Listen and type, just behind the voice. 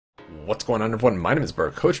What's going on, everyone? My name is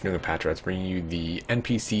Berk, Coach New Patriots, bringing you the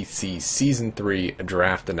NPCC Season 3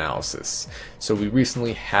 draft analysis. So we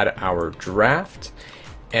recently had our draft,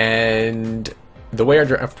 and the way our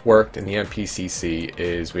draft worked in the NPCC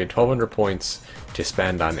is we had 1,200 points to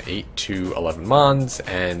spend on 8 to 11 mons,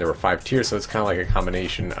 and there were 5 tiers, so it's kind of like a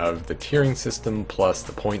combination of the tiering system plus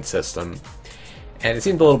the point system. And it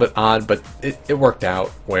seemed a little bit odd, but it worked out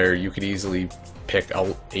where you could easily pick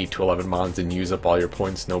 8 to 11 mons and use up all your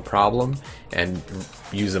points no problem, and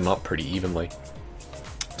use them up pretty evenly.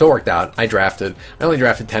 So it worked out. I only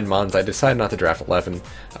drafted 10 mons. I decided not to draft 11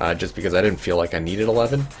 just because I didn't feel like I needed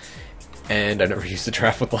 11, and I never used to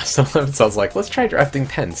draft with less than 11, so I was like, let's try drafting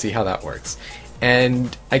 10, see how that works.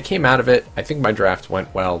 And I came out of it. I think my draft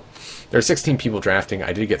went well. There were 16 people drafting.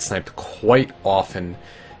 I did get sniped quite often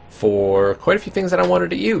for quite a few things that I wanted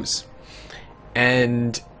to use.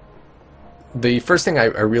 And the first thing I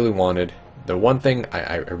really wanted, the one thing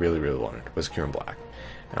I really wanted was Kieran Black.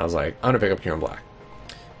 And I was like, I'm going to pick up Kieran Black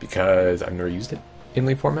because I've never used it in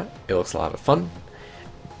League format. It looks a lot of fun.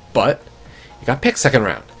 But it got picked second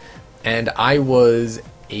round. And I was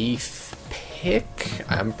 8th pick.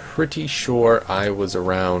 I'm pretty sure I was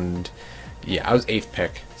around, yeah, I was 8th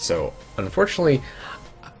pick. So unfortunately,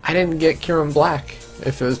 I didn't get Kieran Black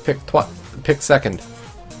if it was picked second.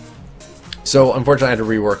 So unfortunately I had to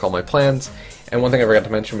rework all my plans, and one thing I forgot to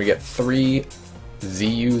mention, we get 3 Z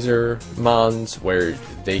user mons where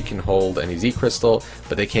they can hold any Z crystal,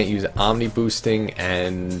 but they can't use Omni boosting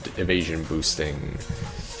and evasion boosting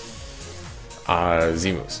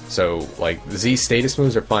Z moves. So like the Z status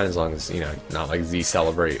moves are fine as long as, you know, not like Z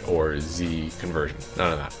celebrate or Z conversion,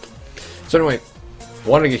 none of that. So anyway,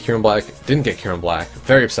 wanted to get Kieran Black, didn't get Kieran Black,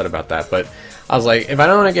 very upset about that, but I was like, if I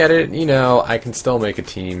don't want to get it, you know, I can still make a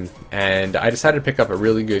team. And I decided to pick up a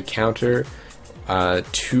really good counter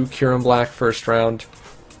to Kieran Black first round.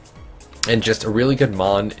 And just a really good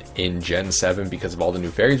mon in Gen 7 because of all the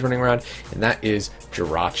new fairies running around. And that is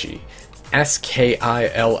Jirachi.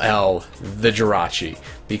 S-K-I-L-L, the Jirachi.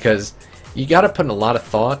 Because you got to put in a lot of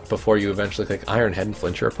thought before you eventually click Iron Head and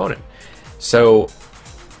flinch your opponent. So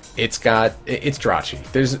it's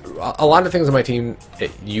Jirachi. There's a lot of things on my team.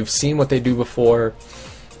 You've seen what they do before.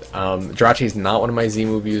 Jirachi is not one of my Z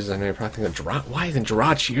move users. I know you're probably thinking, why isn't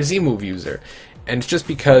Jirachi your Z move user? And it's just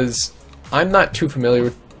because I'm not too familiar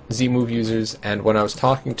with Z move users, and when I was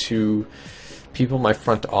talking to people in my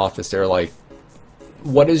front office, they're like,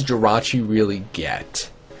 what does Jirachi really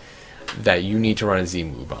get that you need to run a Z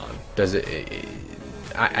move on? Does it,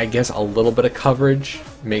 I guess a little bit of coverage,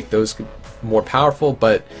 make those more powerful,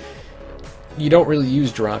 but you don't really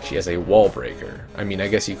use Jirachi as a wall breaker. I mean, I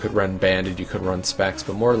guess you could run Banded, you could run Specs,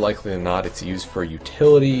 but more likely than not, it's used for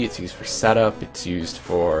utility, it's used for setup, it's used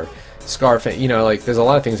for Scarf, you know, like, there's a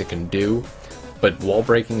lot of things it can do, but wall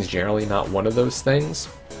breaking is generally not one of those things.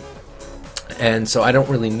 And so I don't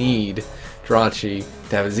really need Jirachi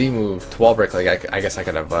to have a Z move to wall break. Like, I guess I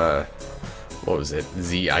could have, what was it,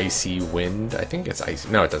 Z Icy Wind? I think it's Icy,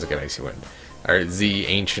 no, it doesn't get Icy Wind. Or Z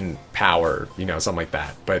Ancient Power, you know, something like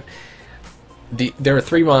that. But there are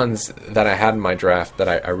 3 mons that I had in my draft that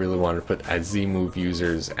I really wanted to put as Z move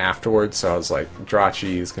users afterwards, so I was like,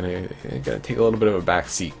 Jirachi is gonna take a little bit of a back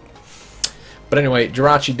seat. But anyway,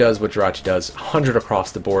 Jirachi does what Jirachi does, 100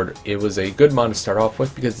 across the board. It was a good mon to start off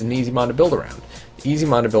with because it's an easy mon to build around. Easy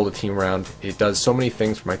mon to build a team around. It does so many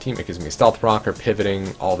things for my team. It gives me a stealth rocker,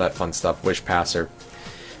 pivoting, all that fun stuff, wish passer.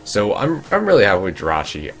 So I'm really happy with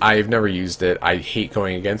Jirachi. I've never used it. I hate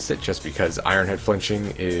going against it just because Iron Head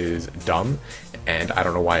flinching is dumb, and I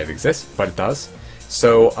don't know why it exists, but it does.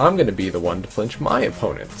 So I'm going to be the one to flinch my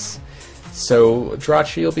opponents. So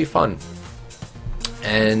Jirachi will be fun.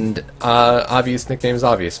 And obvious nickname is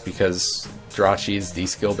obvious because Jirachi is the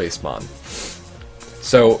skill-based mon.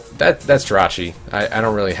 So that's Jirachi. I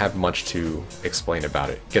don't really have much to explain about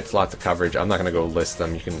it. Gets lots of coverage. I'm not going to go list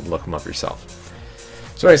them. You can look them up yourself.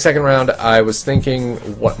 So anyway, second round, I was thinking,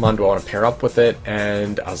 what mon do I want to pair up with it?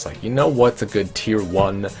 And I was like, you know what's a good tier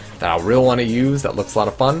 1 that I really want to use that looks a lot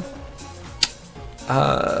of fun?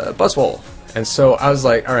 Buzzwole. And so I was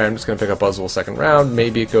like, alright, I'm just going to pick up Buzzwole second round.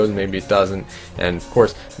 Maybe it goes, maybe it doesn't. And of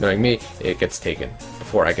course, knowing me, it gets taken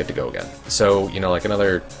before I get to go again. So, you know, like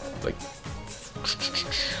another, like,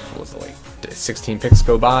 what was it, like 16 picks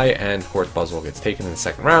go by, and of course Buzzwole gets taken in the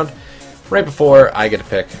second round, right before I get a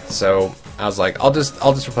pick. So I was like, I'll just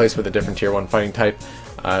replace with a different tier 1 fighting type,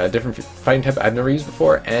 a different fighting type I've never used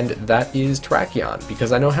before, and that is Terrakion,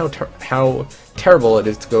 because I know how terrible it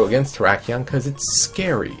is to go against Terrakion because it's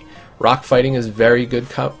scary. Rock fighting is very good,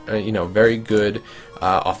 you know, very good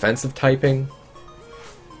offensive typing,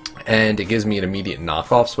 and it gives me an immediate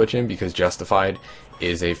knockoff switch in because Justified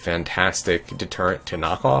is a fantastic deterrent to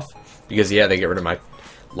knock off, because yeah, they get rid of my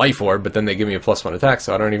life orb, but then they give me a +1 attack,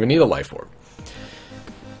 so I don't even need a life orb.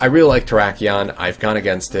 I really like Terrakion. I've gone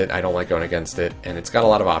against it. I don't like going against it, and it's got a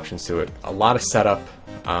lot of options to it. A lot of setup,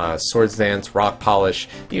 Swords Dance, Rock Polish,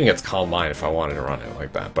 even gets Calm Mind if I wanted to run it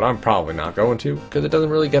like that, but I'm probably not going to, because it doesn't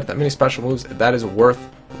really get that many special moves that is worth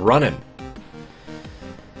running.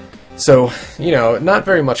 So, you know, not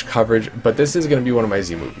very much coverage, but this is going to be one of my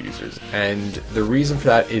Z-move users, and the reason for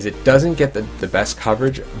that is it doesn't get the best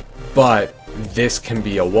coverage, but this can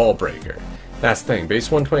be a wall breaker. That's the thing,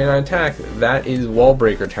 base 129 attack, that is wall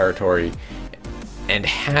breaker territory, and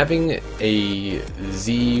having a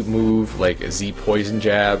Z move like a Z Poison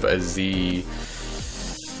Jab, a Z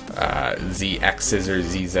X Scissor,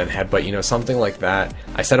 Z Zen Headbutt, you know, something like that.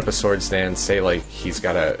 I set up a Sword Stand, say like he's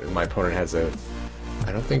got my opponent has a,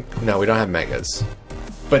 I don't think, no, we don't have Megas.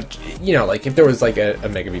 But, you know, like if there was like a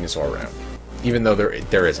Mega Venusaur around, even though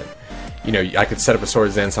there isn't. You know, I could set up a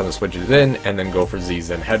Sword Zen, on the switch it in, and then go for Z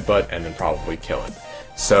Zen Headbutt, and then probably kill it.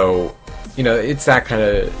 So, you know, it's that kind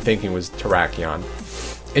of thinking with Terrakion.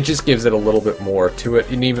 It just gives it a little bit more to it,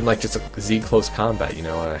 and even like just a Z Close Combat, you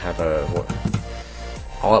know, I have a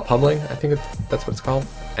All Out Pummeling, I think that's what it's called,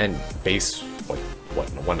 and base, what,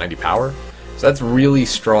 190 power? So that's really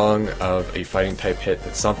strong of a fighting type hit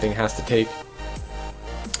that something has to take,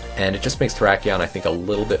 and it just makes Terrakion, I think, a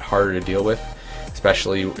little bit harder to deal with,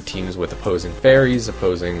 especially teams with opposing fairies,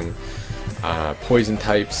 opposing poison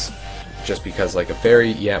types, just because like a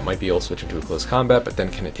fairy, yeah, it might be able to switch into a close combat, but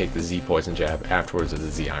then can it take the Z Poison Jab afterwards with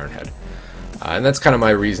the Z Iron Head? And that's kind of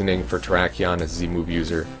my reasoning for Terrakion as a Z move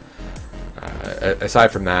user.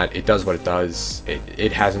 Aside from that, it does what it does.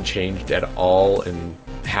 It hasn't changed at all in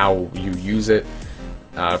how you use it.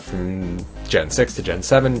 From Gen 6 to Gen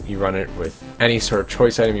 7, you run it with any sort of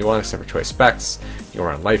choice item you want except for choice specs. You can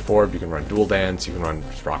run Life Orb, you can run Dual Dance, you can run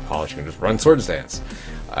Rock Polish, you can just run Swords Dance.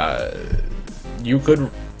 You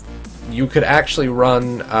could actually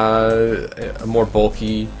run a more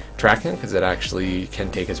bulky Terrakion, because it actually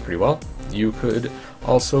can take us pretty well. You could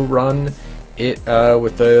also run it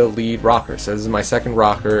with the lead rocker. So this is my second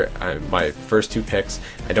rocker, my first two picks.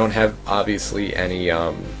 I don't have, obviously, any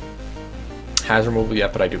hazard removal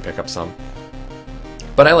yet, but I do pick up some.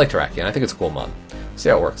 But I like Terrakion. I think it's a cool mod. See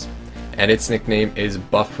how it works. And its nickname is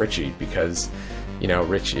Buff Richie, because, you know,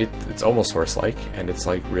 it's almost horse-like, and it's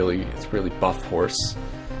like it's really buff horse.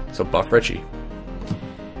 So Buff Richie.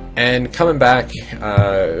 And coming back,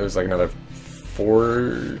 it was like another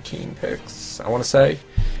 14 picks, I want to say.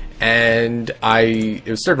 And it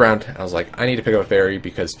was third round. I was like, I need to pick up a fairy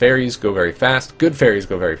because fairies go very fast. Good fairies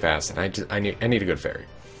go very fast, and I need a good fairy.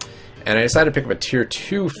 And I decided to pick up a tier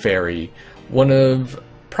 2 fairy, one of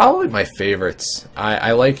probably my favorites.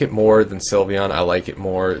 I like it more than Sylveon. I like it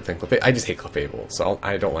more than Clefable. I just hate Clefable, so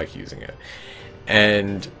I don't like using it.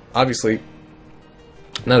 And obviously,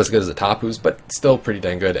 not as good as the Tapu's, but still pretty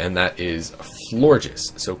dang good, and that is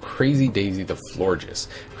Florges. So Crazy Daisy the Florges.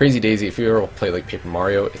 Crazy Daisy, if you ever play like Paper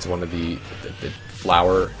Mario, it's one of the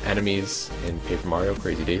flower enemies in Paper Mario,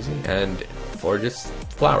 Crazy Daisy, and Florges,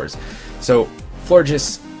 flowers. So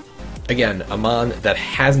Florges, again, a mon that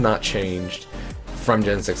has not changed from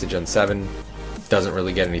Gen 6 to Gen 7, doesn't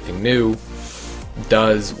really get anything new,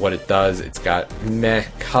 does what it does. It's got meh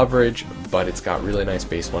coverage, but it's got really nice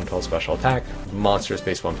base 112 special attack, monstrous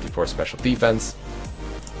base 154 special defense,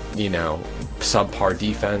 you know, subpar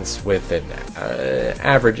defense with an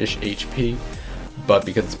average-ish HP, but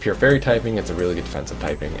because it's pure fairy typing, it's a really good defensive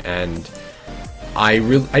typing, and I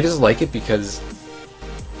just like it because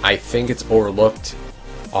I think it's overlooked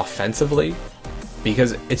offensively,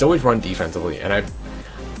 because it's always run defensively, and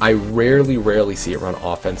I rarely see it run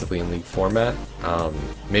offensively in League format.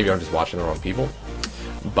 Maybe I'm just watching the wrong people,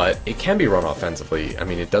 but it can be run offensively. I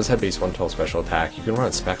mean, it does have base 112 special attack. You can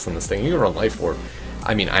run specs on this thing. You can run Life Orb.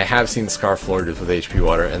 I mean, I have seen Scarf Florges with HP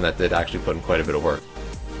Water, and that did actually put in quite a bit of work.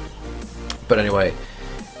 But anyway,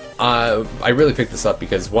 I really picked this up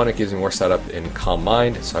because, one, it gives me more setup in Calm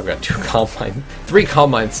Mind, so I've got three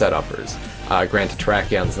Calm Mind set-uppers. Granted,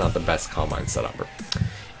 Terrakion's not the best Calm Mind set-upper.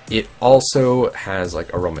 It also has like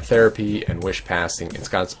aromatherapy and wish passing. It's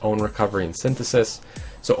got its own recovery and synthesis.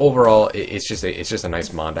 So overall, it's just a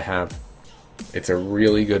nice mon to have. It's a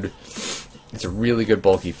really good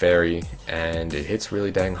bulky fairy, and it hits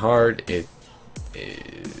really dang hard. It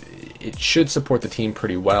should support the team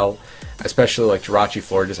pretty well, especially like Jirachi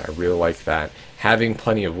Florges. I really like that. Having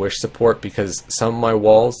plenty of wish support, because some of my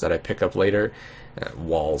walls that I pick up later,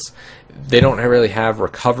 they don't really have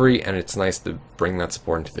recovery, and it's nice to bring that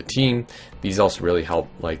support into the team. These also really help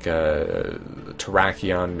like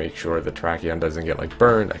Terrakion, make sure the Terrakion doesn't get like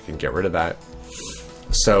burned. I can get rid of that.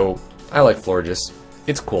 So I like Florges.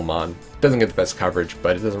 It's a cool mon. Doesn't get the best coverage,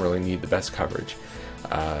 but it doesn't really need the best coverage.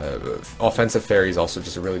 Offensive Fairy is also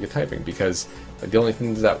just a really good typing because the only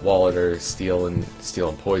things that wall it are steel and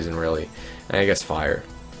poison, really, and I guess fire.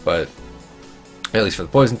 But at least for the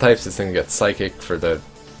poison types, this thing gets psychic. For the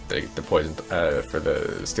poison for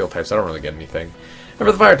the steel types, I don't really get anything, and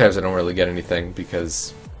for the fire types, I don't really get anything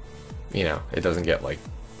because, you know, it doesn't get like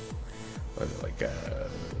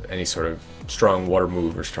any sort of strong water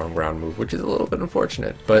move or strong ground move, which is a little bit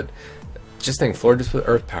unfortunate. But just think, Florges with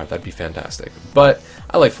Earth Power, that'd be fantastic. But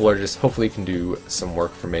I like Florges. Hopefully it can do some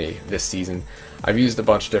work for me this season. I've used a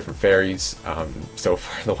bunch of different fairies. So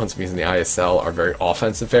far, the ones I'm using the ISL are very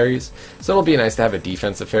offensive fairies. So it'll be nice to have a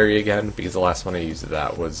defensive fairy again, because the last one I used of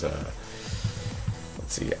that was,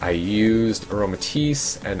 let's see, I used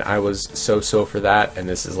Aromatisse, and I was so-so for that, and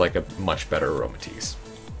this is like a much better Aromatisse.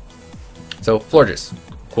 So, Florges,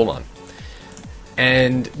 cool mon.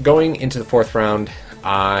 And going into the 4th round,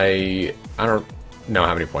 I don't know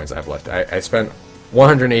how many points I have left. I spent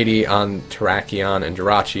 180 on Terrakion and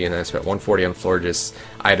Jirachi, and then I spent 140 on Florges.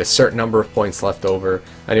 I had a certain number of points left over.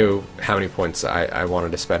 I knew how many points I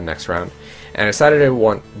wanted to spend next round, and I decided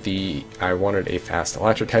I wanted a fast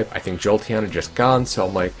electric type. I think Jolteon had just gone, so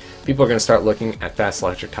I'm like, people are going to start looking at fast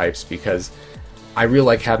electric types because I really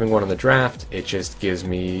like having one in the draft. It just gives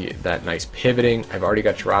me that nice pivoting. I've already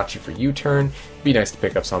got Jirachi for U-turn. It'd be nice to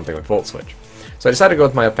pick up something with Volt Switch. So I decided to go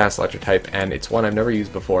with my fast electric type, and it's one I've never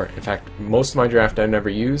used before. In fact, most of my draft I've never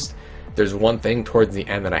used. There's one thing towards the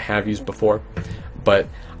end that I have used before, but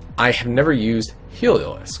I have never used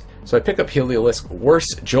Heliolisk. So I pick up Heliolisk,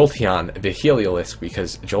 worse Jolteon the Heliolisk,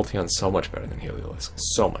 because Jolteon's so much better than Heliolisk.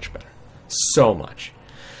 So much better. So much.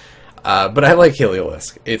 But I like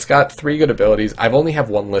Heliolisk. It's got 3 good abilities. I've only have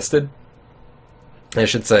one listed. I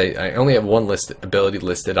should say, I only have one ability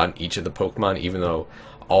listed on each of the Pokemon, even though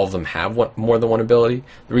all of them have more than one ability.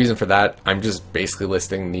 The reason for that, I'm just basically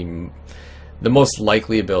listing the most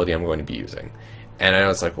likely ability I'm going to be using. And I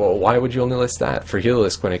was like, well, why would you only list that for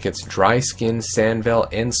Heliolisk when it gets Dry Skin, Sand Veil,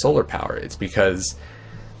 and Solar Power? It's because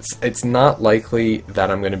it's not likely that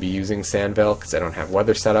I'm going to be using Sand Veil because I don't have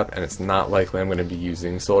Weather set up, and it's not likely I'm going to be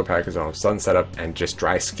using Solar Power because I don't have Sun set up, and just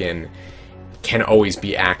Dry Skin can always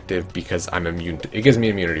be active because I'm immune. It gives me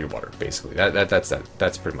immunity to water, basically.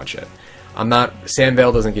 That's pretty much it. Sand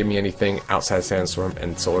Veil doesn't give me anything outside of Sandstorm,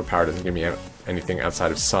 and Solar Power doesn't give me anything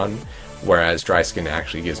outside of Sun, whereas Dry Skin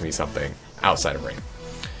actually gives me something outside of Rain.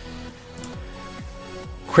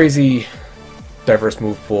 Crazy diverse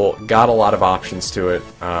move pool, got a lot of options to it,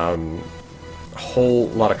 a whole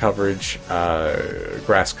lot of coverage,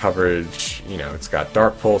 grass coverage, you know, it's got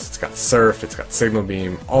Dark Pulse, it's got Surf, it's got Signal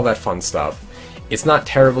Beam, all that fun stuff. It's not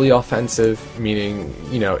terribly offensive, meaning,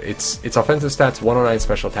 you know, its offensive stats, 109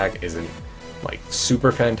 special attack isn't like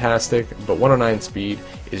super fantastic, but 109 speed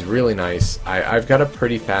is really nice. I've got a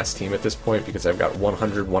pretty fast team at this point because I've got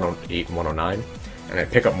 100, 108, and 109, and I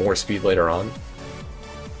pick up more speed later on.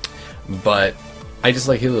 But I just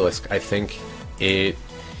like Heliolisk. I think it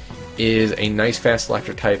is a nice fast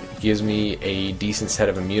electric type. It gives me a decent set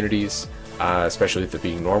of immunities, especially with it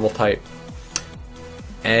being normal type.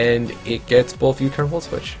 And it gets both U-turn Volt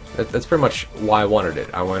Switch. That's pretty much why I wanted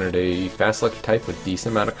it. I wanted a fast electric type with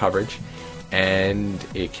decent amount of coverage, and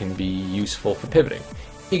it can be useful for pivoting.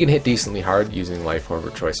 You can hit decently hard using Life Orb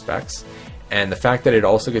or Choice Specs, and the fact that it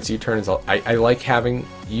also gets U-turn is I like having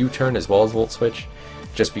U-turn as well as Volt Switch,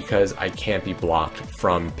 just because I can't be blocked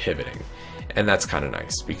from pivoting, and that's kind of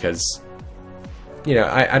nice because, you know,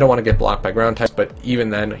 I don't want to get blocked by ground types, but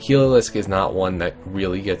even then, Heliolisk is not one that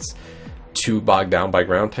really gets too bogged down by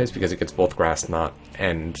ground types because it gets both Grass Knot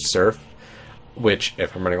and Surf, which,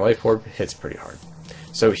 if I'm running Life Orb, hits pretty hard.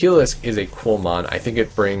 So Heliolisk is a cool mon. I think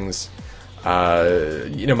it brings,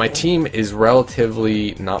 you know, my team is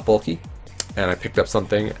relatively not bulky, and I picked up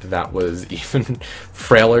something that was even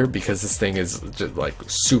frailer because this thing is just like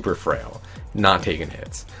super frail, not taking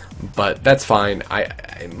hits. But that's fine.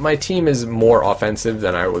 My team is more offensive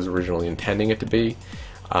than I was originally intending it to be.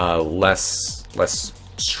 Less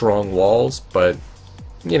strong walls, but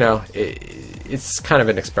you know, it's kind of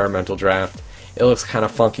an experimental draft. It looks kind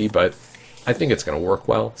of funky, but I think it's going to work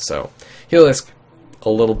well. So Heliolisk, a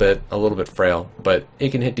little bit frail, but it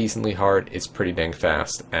can hit decently hard. It's pretty dang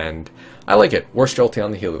fast, and I like it. Worst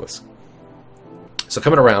Jolteon the Heliolisk. So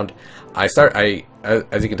coming around, as you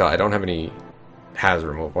can tell, I don't have any hazard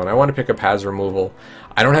removal, and I want to pick up hazard removal.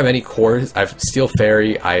 I don't have any cores. I have Steel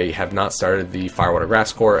Fairy. I have not started the Fire, Water,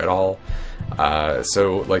 Grass core at all.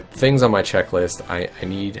 So like things on my checklist, I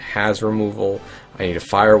need hazard removal. I need a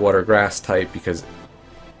Fire, Water, Grass type because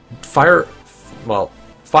Fire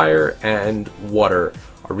fire and water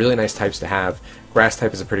are really nice types to have. Grass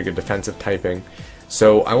type is a pretty good defensive typing.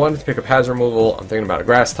 So I wanted to pick up hazard removal. I'm thinking about a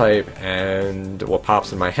grass type, and what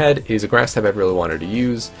pops in my head is a grass type I really wanted to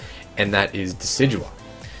use, and that is Decidueye.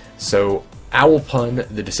 So Owl Pun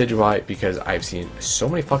the Decidueye, because I've seen so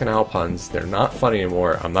many fucking Owl Puns. They're not funny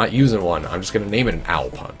anymore. I'm not using one. I'm just going to name it an Owl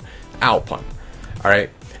Pun. Owl Pun. Alright?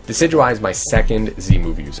 Decidueye is my second Z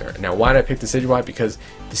move user. Now, why did I pick Decidueye? Because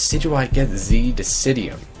Decidueye gets Z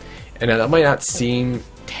Decidium. And now that might not seem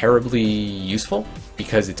terribly useful,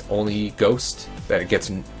 because it's only Ghost that it gets,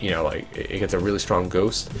 you know, like, it gets a really strong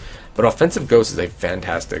Ghost. But Offensive Ghost is a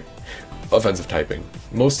fantastic offensive typing.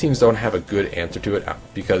 Most teams don't have a good answer to it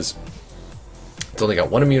because it's only got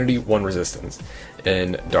 1 immunity, 1 resistance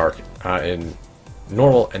in dark, in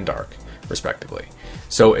normal and dark, respectively.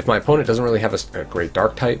 So if my opponent doesn't really have a great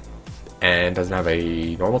dark type and doesn't have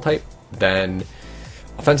a normal type, then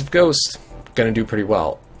Offensive Ghost gonna do pretty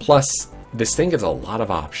well. Plus, this thing gets a lot of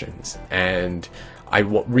options, and I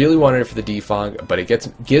really wanted it for the defog, but it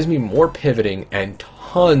gives me more pivoting and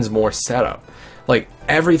tons more setup. Like,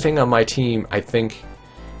 everything on my team, I think,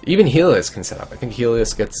 even Helios can set up. I think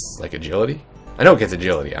Helios gets, like, agility. I know it gets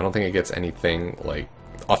agility. I don't think it gets anything, like,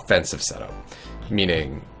 offensive setup,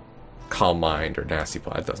 meaning Calm Mind or Nasty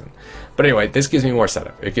Plot. It doesn't. But anyway, this gives me more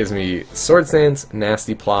setup. It gives me Sword Stance,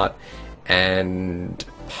 Nasty Plot, and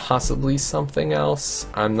possibly something else.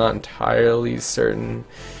 I'm not entirely certain.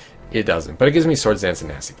 It doesn't, but it gives me Sword Dance and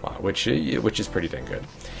Nasty Plot, which is pretty dang good.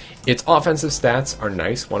 Its offensive stats are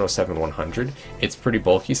nice, 107, 100. It's pretty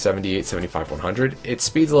bulky, 78, 75, 100. Its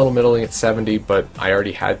speed's a little middling at 70, but I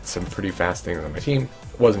already had some pretty fast things on my team.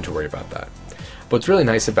 Wasn't too worried about that. What's really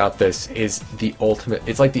nice about this is the ultimate.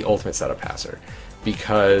 It's like the ultimate setup passer,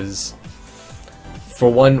 because for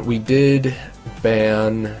one, we did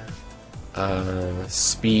ban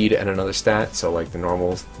speed and another stat, so like the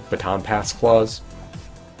normal baton pass clause.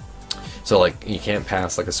 So like you can't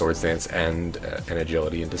pass like a Sword Stance and an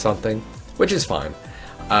agility into something, which is fine.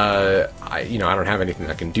 I don't have anything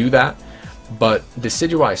that can do that, but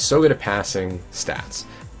Decidueye is so good at passing stats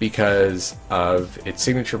because of its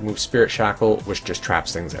signature move Spirit Shackle, which just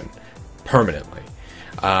traps things in permanently,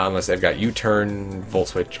 unless they've got U-turn, Volt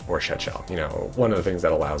Switch, or Shed Shell. You know, one of the things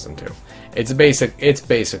that allows them to. It's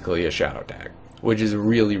basically a Shadow Tag, which is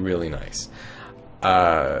really, really nice.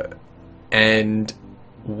 And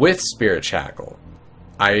with Spirit Shackle,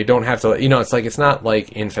 I don't have to, it's not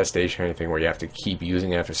like Infestation or anything where you have to keep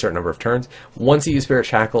using it after a certain number of turns. Once you use Spirit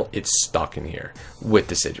Shackle, it's stuck in here with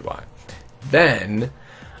Decidueye. Then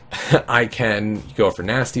I can go for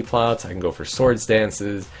Nasty Plots, I can go for Sword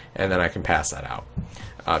Stances, and then I can pass that out,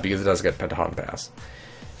 because it does get Pentaton Pass.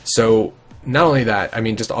 So not only that, I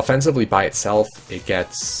mean, just offensively by itself, it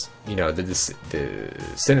gets, the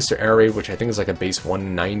Sinister Air Raid, which I think is like a base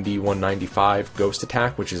 190, 195 Ghost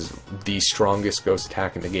attack, which is the strongest Ghost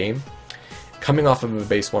attack in the game. Coming off of a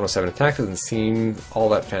base 107 attack doesn't seem all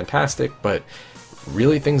that fantastic, but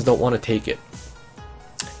really things don't want to take it.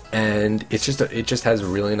 And it just has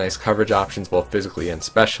really nice coverage options, both physically and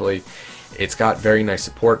specially. It's got very nice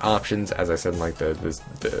support options, as I said, like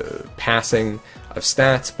the passing of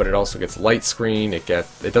stats, but it also gets light screen. It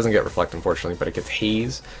doesn't get reflect, unfortunately, but it gets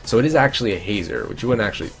haze. So it is actually a hazer, which you wouldn't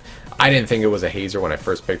actually. I didn't think it was a hazer when I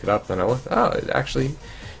first picked it up. Then I looked,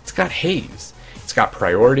 it's got haze. It's got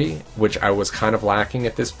priority, which I was kind of lacking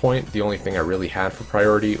at this point. The only thing I really had for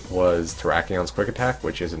priority was Terracion's quick attack,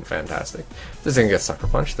 which isn't fantastic. Doesn't get Sucker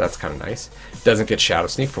Punch. That's kind of nice. Doesn't get Shadow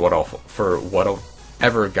Sneak for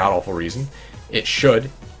whatever god-awful reason. It should.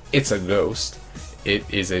 It's a ghost. It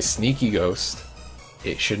is a sneaky ghost.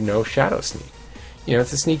 It should know Shadow Sneak.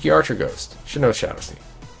 It's a sneaky archer ghost. Should know Shadow Sneak.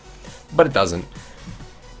 But it doesn't.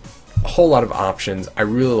 A whole lot of options. I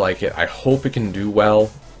really like it. I hope it can do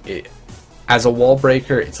well. As a wall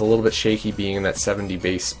breaker, it's a little bit shaky being in that 70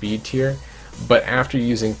 base speed tier. But after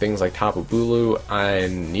using things like Tapu Bulu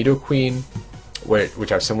and Nidoqueen, which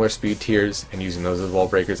have similar speed tiers, and using those as wall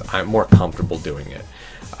breakers, I'm more comfortable doing it.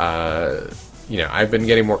 I've been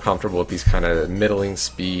getting more comfortable with these kind of middling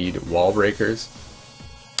speed wall breakers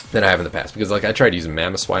than I have in the past, because like I tried using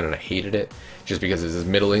Mamoswine and I hated it just because it's this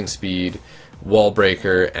middling speed wall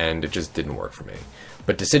breaker and it just didn't work for me.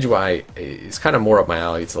 But Decidueye is kind of more up my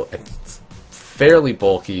alley. It's fairly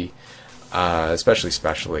bulky, especially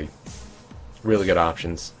specially. Really good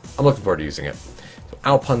options. I'm looking forward to using it. So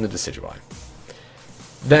I'll pun the Decidueye.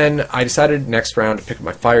 Then I decided next round to pick up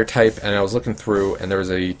my fire type, and I was looking through, and there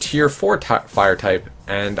was a tier 4 fire type,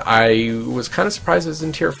 and I was kind of surprised it was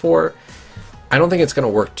in tier 4. I don't think it's going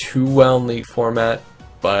to work too well in League format,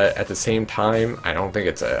 but at the same time, I don't think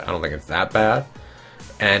it's that bad.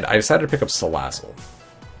 And I decided to pick up Salazzle.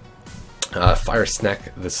 Fire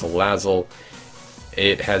Snack, the Salazzle.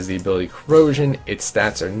 It has the ability Corrosion. Its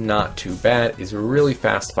stats are not too bad. It's a really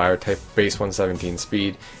fast fire type, base 117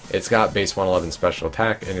 speed. It's got base 111 special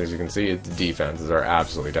attack, and as you can see, its defenses are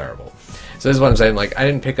absolutely terrible. So this is what I'm saying, like, I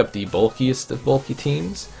didn't pick up the bulkiest of bulky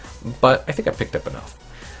teams, but I think I picked up enough.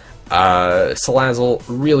 Salazzle,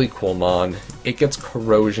 really cool mon. It gets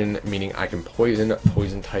Corrosion, meaning I can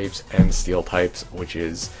poison types and steel types, which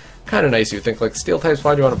is kind of nice. You think, like, steel types,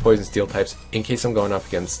 why do you want to poison steel types? In case I'm going up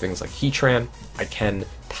against things like Heatran, I can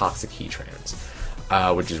toxic Heatrans,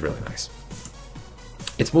 which is really nice.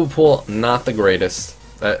 Its move pool, not the greatest.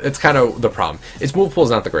 It's kind of the problem. Its move pool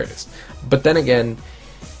is not the greatest. But then again,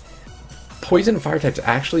 poison and fire types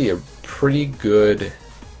actually a pretty good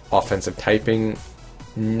offensive typing.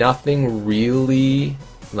 Nothing really,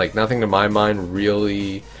 like, nothing to my mind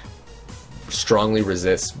really strongly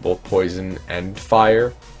resists both poison and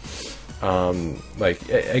fire.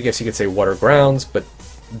 Like, I guess you could say water grounds, but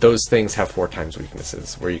those things have 4 times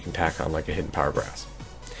weaknesses where you can tack on like a hidden power grass.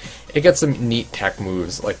 It gets some neat tech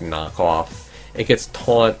moves like knock off. It gets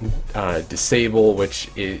taunt, disable, which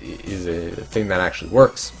is a thing that actually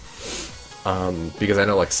works. Because I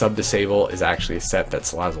know like sub disable is actually a set that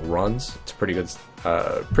Salazzle runs. It's a pretty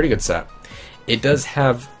good set. It does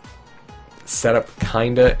have setup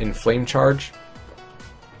kinda in flame charge.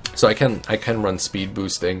 So I can run speed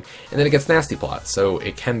boosting, and then it gets nasty plot, so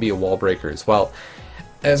it can be a wall breaker as well.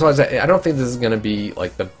 As well as I don't think this is going to be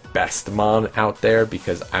like the best mon out there,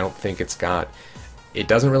 because I don't think it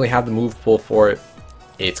doesn't really have the move pool for it.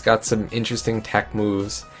 It's got some interesting tech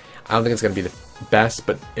moves. I don't think it's going to be the best,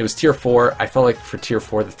 but it was tier 4. I felt like for tier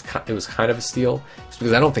 4 it was kind of a steal, just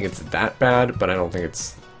because I don't think it's that bad, but I don't think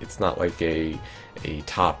it's not like a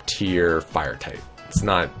top tier fire type. It's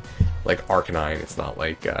not like Arcanine, it's not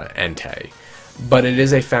like Entei, but it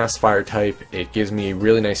is a fast fire type. It gives me a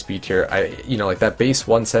really nice speed tier. Like that base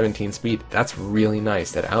 117 speed, that's really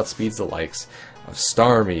nice. That outspeeds the likes of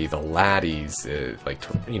Starmie, the Laddies, like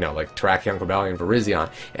Terrakion, Cobalion, Virizion.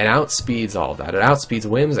 It outspeeds all of that. It outspeeds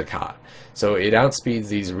Whimsicott. So it outspeeds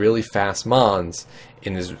these really fast mons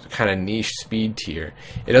in this kind of niche speed tier.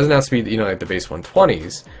 It doesn't outspeed, like the base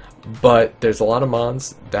 120s, but there's a lot of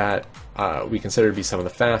mons that we consider to be some of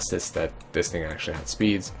the fastest that this thing actually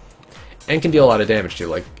outspeeds, and can deal a lot of damage to,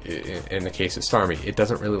 like in the case of Starmie. It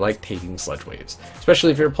doesn't really like taking sludge waves,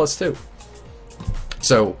 especially if you're a +2.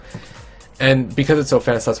 So, and because it's so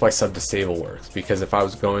fast, that's why sub disable works, because if I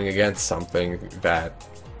was going against something that,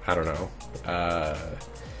 I don't know,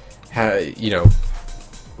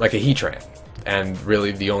 like a Heatran, and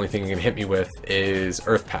really the only thing you can hit me with is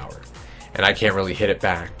Earth Power, and I can't really hit it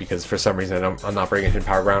back because for some reason I'm not bringing Hidden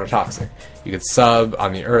Power Ground or Toxic. You could sub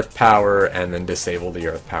on the Earth Power and then disable the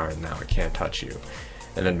Earth Power, and now it can't touch you.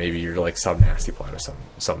 And then maybe you're like sub Nasty Plot or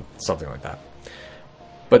something like that.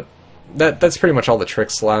 But that's pretty much all the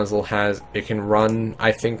tricks Salazzle has. It can run,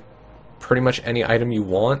 I think, pretty much any item you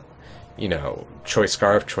want. Choice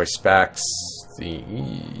Scarf, Choice Specs, the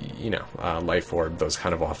Life Orb, those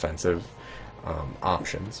kind of offensive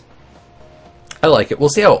options. I like it. We'll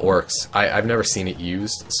see how it works. I've never seen it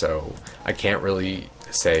used, so I can't really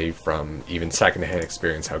say from even second-hand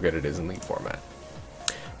experience how good it is in League format.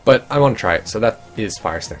 But I want to try it, so that is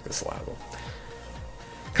Fire Snack the Salazzle.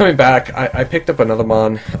 Coming back, I picked up another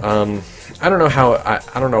mon. I don't know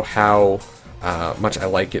how much I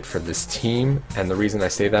like it for this team, and the reason I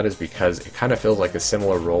say that is because it kind of feels like a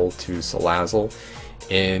similar role to Salazzle,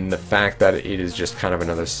 in the fact that it is just kind of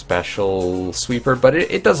another special sweeper, but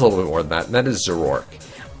it does a little bit more than that, and that is Zoroark.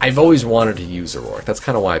 I've always wanted to use Zoroark. That's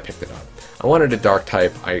kind of why I picked it up. I wanted a dark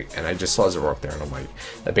type, and I just saw Zoroark there, and I'm like,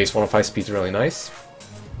 that base 105 speed's really nice.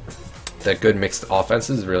 That good mixed offense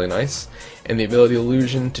is really nice, and the ability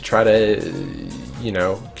Illusion to try to,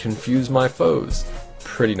 confuse my foes,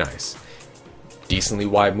 pretty nice. Decently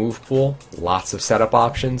wide move pool, lots of setup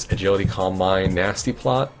options, Agility, Calm Mind, Nasty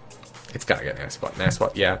Plot. It's gotta get Nasty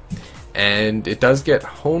Plot, yeah. And it does get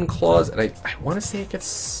Hone Claws, and I want to say it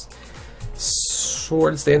gets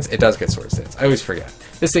Swords Dance. It does get Swords Dance. I always forget.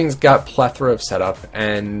 This thing's got plethora of setup,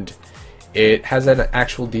 and it has an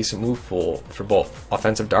actual decent move pool for both.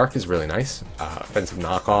 Offensive Dark is really nice. Offensive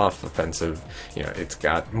Knockoff, offensive, it's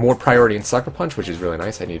got more priority in Sucker Punch, which is really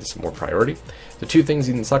nice. I needed some more priority. The two things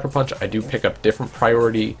in Sucker Punch, I do pick up different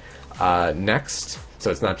priority next. So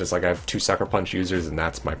it's not just like I have 2 Sucker Punch users and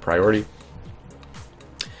that's my priority.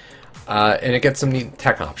 And it gets some neat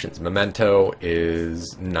tech options. Memento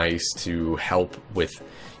is nice to help with,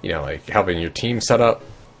 like helping your team set up.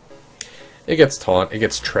 It gets Taunt, it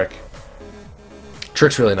gets Trick.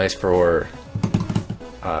 Trick's really nice for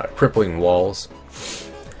crippling walls.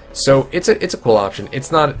 So it's a cool option.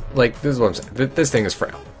 It's not like, this is what I'm saying, this thing is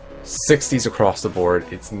frail. 60s across the board,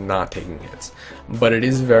 it's not taking hits. But it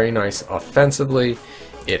is very nice offensively.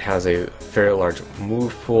 It has a fairly large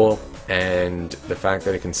move pool, and the fact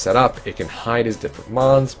that it can set up, it can hide as different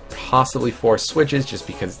mons, possibly force switches just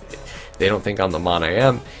because they don't think I'm the mon I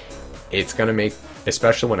am. It's going to make,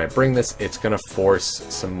 especially when I bring this, it's going to force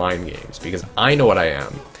some mind games because I know what I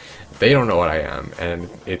am. They don't know what I am, and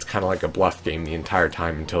it's kind of like a bluff game the entire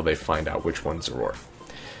time until they find out which one's Zoroark.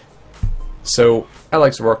 So, I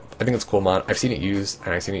like Zoroark. I think it's a cool mod. I've seen it used,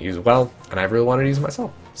 and I've seen it used well, and I really wanted to use it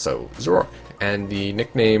myself. So, Zoroark. And the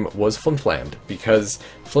nickname was Flimflammed, because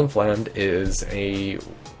Flimflammed is a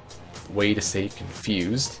way to say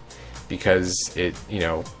confused, because it, you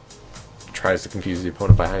know, tries to confuse the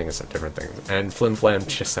opponent by hiding some different things. And Flimflammed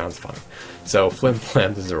just sounds funny. So,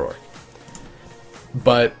 Flimflammed is Zoroark.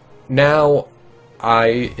 But now,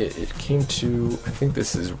 it came to, I think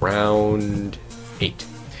this is round 8.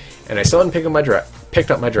 And I still haven't picked up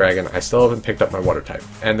my dragon. I still haven't picked up my water type.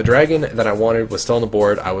 And the dragon that I wanted was still on the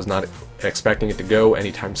board. I was not expecting it to go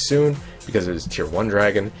anytime soon because it was tier 1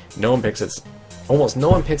 dragon. No one picks it. Almost no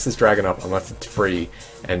one picks this dragon up unless it's free.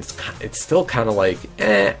 And it's still kind of like,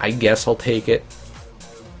 I guess I'll take it.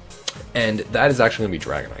 And that is actually going to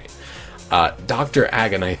be Dragonite. Dr.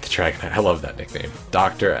 Agonite the Dragonite. I love that nickname.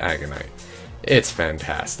 Dr. Agonite. It's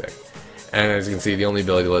fantastic. And as you can see, the only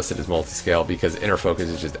ability listed is multiscale because Inner Focus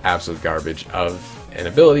is just absolute garbage of an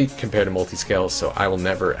ability compared to multiscale, so I will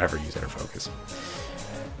never ever use Inner Focus.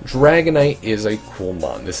 Dragonite is a cool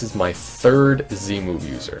mon. This is my 3rd Z-move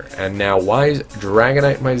user. And now, why is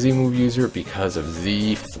Dragonite my Z-move user? Because of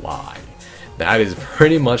Z-Fly. That is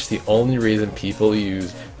pretty much the only reason people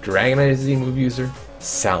use Dragonite as a Z-move user,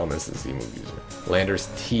 Salamence as a Z-move user, Landorus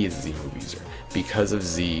T as a Z-move user, because of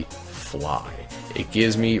Z-Fly. It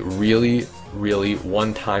gives me really, really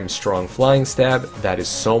one-time strong flying stab that is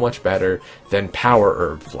so much better than Power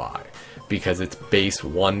Herb Fly because it's base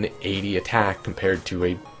 180 attack compared to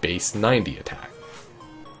a base 90 attack.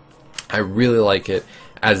 I really like it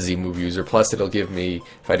as a Z-move user, plus it'll give me,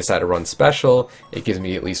 if I decide to run special, it gives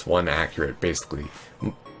me at least one accurate, basically,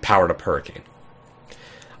 powered up Hurricane.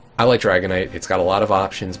 I like Dragonite. It's got a lot of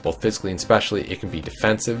options, both physically and specially. It can be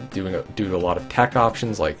defensive, due to a lot of tech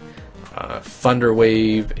options like Thunder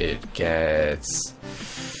Wave. It gets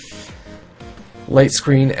Light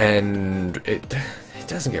Screen, and it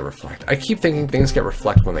doesn't get Reflect. I keep thinking things get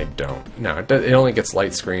Reflect when they don't. No, it only gets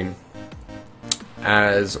Light Screen,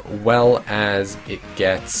 as well as it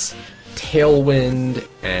gets Tailwind,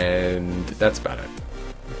 and that's about it.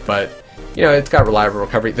 But you know, it's got reliable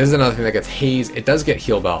recovery. This is another thing that gets Haze. It does get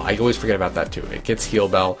Heal Bell. I always forget about that too. It gets Heal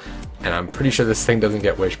Bell, and I'm pretty sure this thing doesn't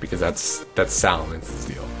get Wish because that's Salamence's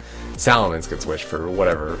deal. Salamence gets Wish for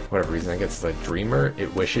whatever reason. I guess it's like Dreamer.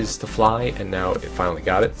 It wishes to fly, and now it finally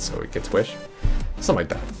got it, so it gets Wish. Something like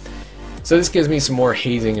that. So this gives me some more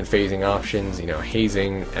hazing and phasing options. You know,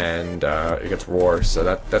 hazing, and it gets Roar, so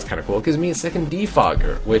that's kind of cool. It gives me a second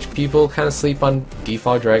Defogger, which people kind of sleep on.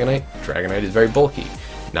 Defog Dragonite. Dragonite is very bulky.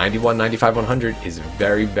 91, 95, 100 is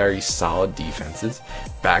very, very solid defenses,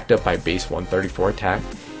 backed up by base 134 attack.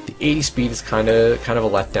 The 80 speed is kind of a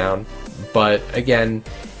letdown, but again,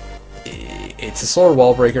 it's a slower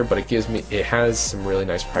wall breaker, but it has some really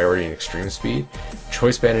nice priority in extreme speed.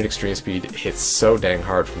 Choice Band and extreme speed hits so dang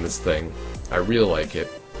hard from this thing. I really like it.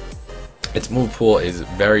 Its move pool is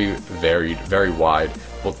very varied, very wide,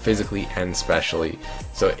 both physically and specially.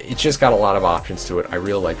 So it's just got a lot of options to it. I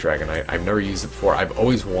really like Dragonite. I've never used it before. I've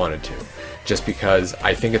always wanted to, just because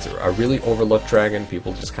I think it's a really overlooked dragon.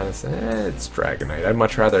 People just kind of say, it's Dragonite. I'd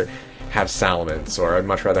much rather have Salamence, or I'd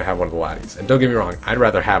much rather have one of the Laddies. And don't get me wrong, I'd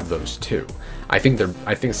rather have those too. I think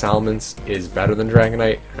Salamence is better than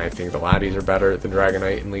Dragonite, and I think the Laddies are better than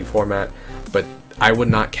Dragonite in League format, but I would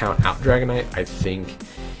not count out Dragonite. I think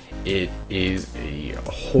it is a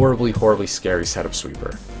horribly, horribly scary setup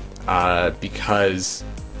sweeper, because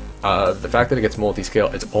the fact that it gets multi-scale,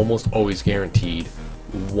 it's almost always guaranteed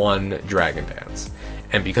one Dragon Dance.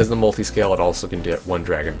 And because of the multi-scale, it also can get one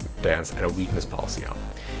Dragon Dance and a weakness policy out.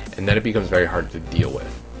 And then it becomes very hard to deal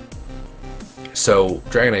with. So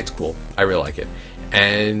Dragonite's cool. I really like it.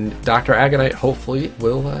 And Dr. Agonite hopefully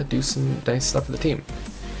will do some nice stuff for the team.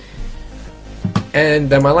 And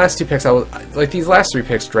then my last two picks, I was like, these last three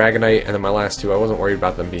picks, Dragonite, and then my last two, I wasn't worried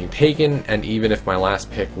about them being taken. And even if my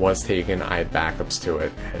last pick was taken, I had backups to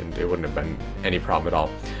it, and it wouldn't have been any problem at all.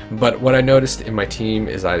 But what I noticed in my team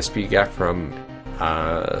is I had a speed gap from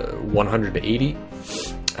 100 to 80.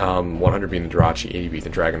 100 being the Jirachi, 80 being the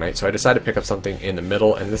Dragonite. So I decided to pick up something in the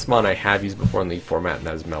middle, and this mon I have used before in League format, and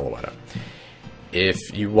that is Meloetta. If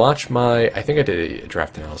you watch my, I think I did a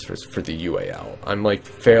draft analysis for the UAL. I'm like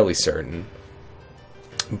fairly certain.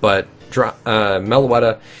 But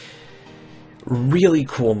Meloetta, really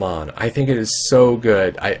cool mon. I think it is so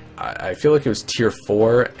good. I feel like it was tier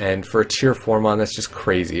 4, and for a tier 4 mon, that's just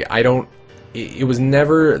crazy. It was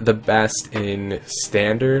never the best in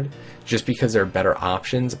standard, just because there are better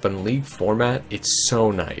options, but in league format, it's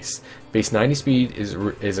so nice. Base 90 speed is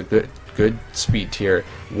a good speed tier.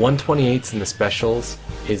 128s in the specials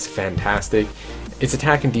is fantastic. Its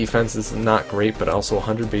attack and defense is not great, but also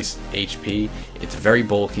 100 base HP. It's very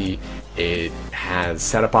bulky. It has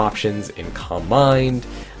setup options in Calm Mind.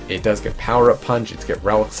 It does get Power Up Punch. It's get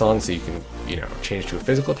Relic Song, so you can, change to a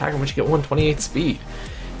physical attack in which you get 128 speed.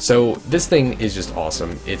 So this thing is just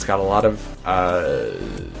awesome. It's got a lot of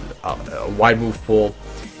a wide move pool.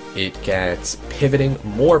 It gets pivoting,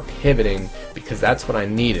 more pivoting, because that's what I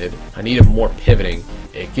needed. I needed more pivoting.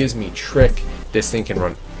 It gives me trick. This thing can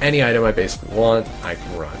run any item I basically want. I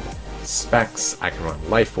can run Specs, I can run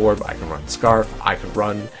Life Orb, I can run Scarf, I can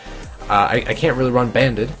run... I can't really run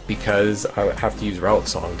Banded because I would have to use Relic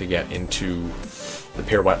Song to get into the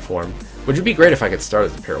Pirouette form, which would be great if I could start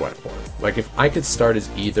as the Pirouette form. Like, if I could start as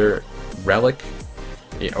either Relic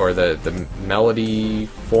or the Melody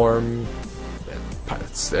form...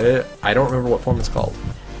 I don't remember what form it's called.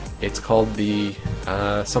 It's called the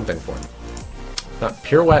something form. Not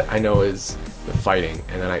Pirouette, I know is the fighting,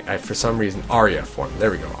 and then I for some reason Aria form.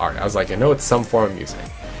 There we go, Aria. I was like, I know it's some form I'm using.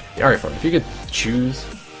 The Aria form. If you could choose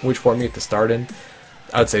which form you get to start in,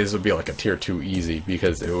 I would say this would be like a tier 2 easy,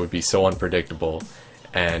 because it would be so unpredictable,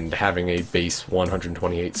 and having a base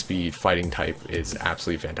 128 speed fighting type is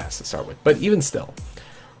absolutely fantastic to start with. But even still,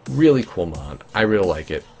 really cool mod. I really like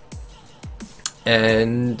it.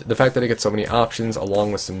 And the fact that it gets so many options,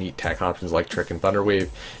 along with some neat tech options like Trick and Thunderwave,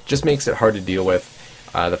 just makes it hard to deal with.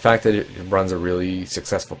 The fact that it runs a really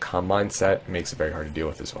successful Calm Mind set makes it very hard to deal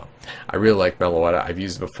with as well. I really like Meloetta. I've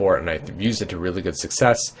used it before, and I've used it to really good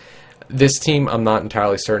success. This team, I'm not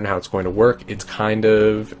entirely certain how it's going to work. It's kind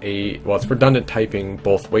of it's redundant typing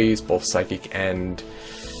both ways, both psychic and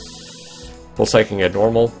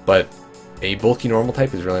normal, but a bulky normal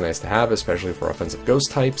type is really nice to have, especially for offensive ghost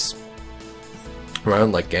types.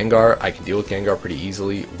 Around like Gengar, I can deal with Gengar pretty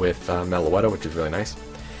easily with Meloetta, which is really nice.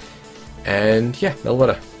 And yeah,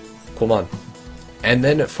 Meloetta, cool mon. And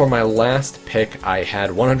then for my last pick, I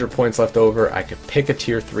had 100 points left over. I could pick a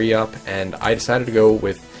tier 3 up, and I decided to go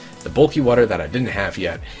with the bulky water that I didn't have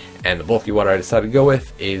yet. And the bulky water I decided to go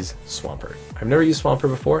with is Swampert. I've never used Swampert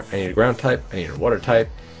before. I need a ground type, I need a water type,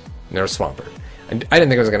 and there's Swampert. And I didn't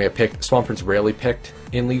think I was going to get picked. Swampert's rarely picked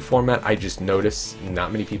in League format. I just noticed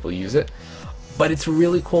not many people use it. But it's a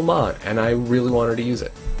really cool mod, and I really wanted to use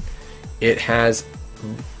it. It has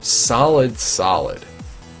solid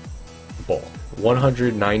bulk.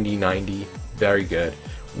 190, 90, very good.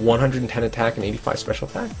 110 attack and 85 special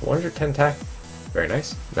attack. 110 attack, very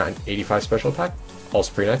nice. 85 special attack,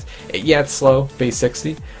 also pretty nice. It's slow, base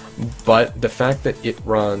 60, but the fact that it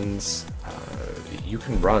runs, you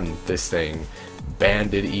can run this thing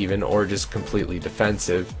banded even, or just completely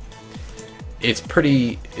defensive. It's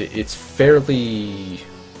fairly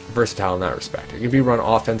versatile in that respect. It can be run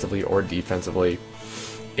offensively or defensively.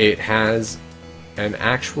 It has an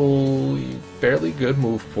actual fairly good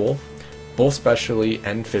move pool, both specially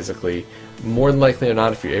and physically. More than likely or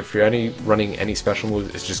not, if you're running any special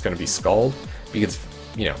moves, it's just going to be Scald, because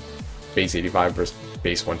base 85 versus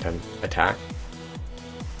base 110 attack.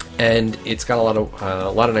 And it's got a lot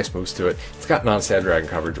of nice moves to it. It's got non-stab dragon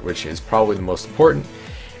coverage, which is probably the most important.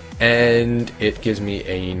 And it gives me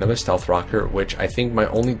another Stealth Rocker, which I think my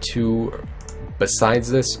only two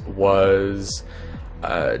besides this was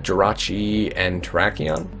Jirachi and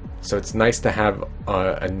Terrakion. So it's nice to have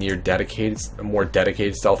a more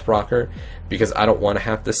dedicated Stealth Rocker, because I don't want to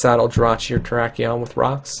have to saddle Jirachi or Terrakion with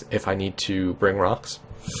rocks if I need to bring rocks.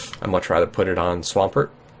 I'd much rather put it on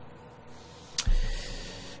Swampert.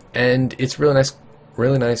 And it's really nice,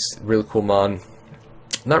 really cool mon.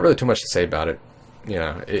 Not really too much to say about it.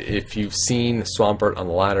 If you've seen Swampert on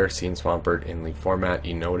the ladder, seen Swampert in League format,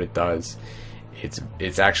 you know what it does.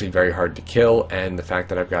 It's actually very hard to kill, and the fact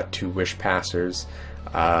that I've got 2 Wish Passers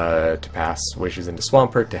to pass wishes into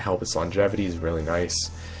Swampert to help its longevity is really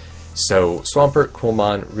nice. So Swampert, cool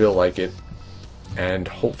mon, real like it, and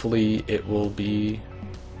hopefully it will be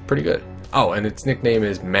pretty good. Oh, and its nickname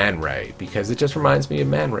is Man Ray, because it just reminds me of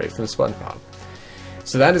Man Ray from SpongeBob.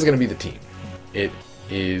 So that is going to be the team. It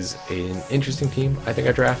is an interesting team I think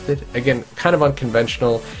I drafted. Again, kind of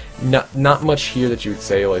unconventional. Not much here that you would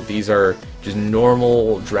say like these are just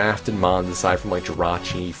normal drafted mons aside from like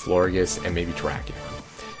Jirachi, Florges, and maybe Terrakion.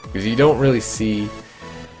 because you don't really see.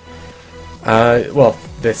 Well,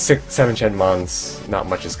 the 7th gen mons, not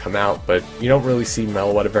much has come out, but you don't really see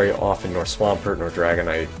Meloetta very often, nor Swampert, nor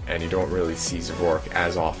Dragonite, and you don't really see Zoroark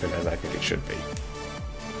as often as I think it should be.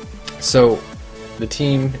 So, the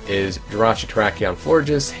team is Jirachi, Terrakion,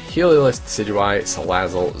 Florges, Heliolisk, Decidueye,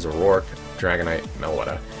 Salazzle, Zoroark, Dragonite,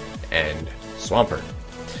 Meloetta, and Swampert.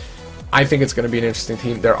 I think it's going to be an interesting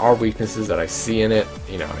team. There are weaknesses that I see in it.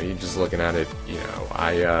 You know, you're just looking at it, you know,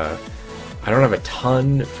 I don't have a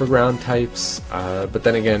ton for ground types, but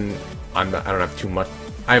then again, I don't have too much.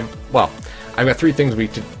 I've got 4 things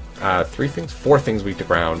weak to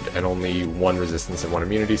ground, and only 1 resistance and 1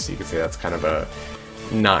 immunity, so you could say that's kind of a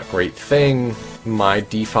not great thing. I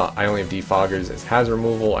only have defoggers as hazard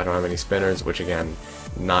removal. I don't have any spinners, which again,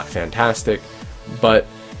 not fantastic, but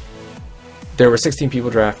there were 16 people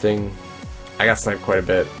drafting. I got sniped quite a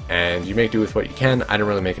bit, and you make do with what you can. I didn't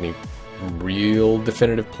really make any real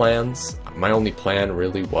definitive plans. My only plan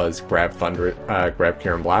really was grab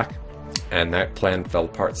Kieran Black, and that plan fell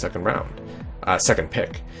apart second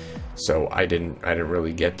pick. So I didn't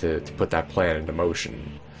really get to put that plan into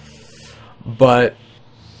motion. But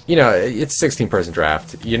you know, it's a 16-person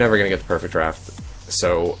draft. You're never gonna get the perfect draft.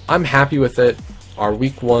 So I'm happy with it. Our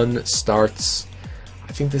week 1 starts,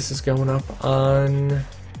 I think this is going up on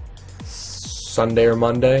Sunday or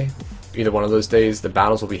Monday. Either one of those days. The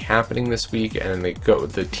battles will be happening this week, and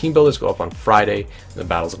the team builders go up on Friday, and the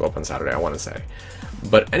battles will go up on Saturday, I want to say.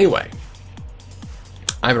 But anyway,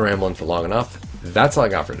 I've been rambling for long enough. That's all I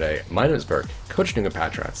got for today. My name is Berk, Coach New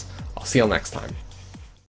Patriots. I'll see y'all next time.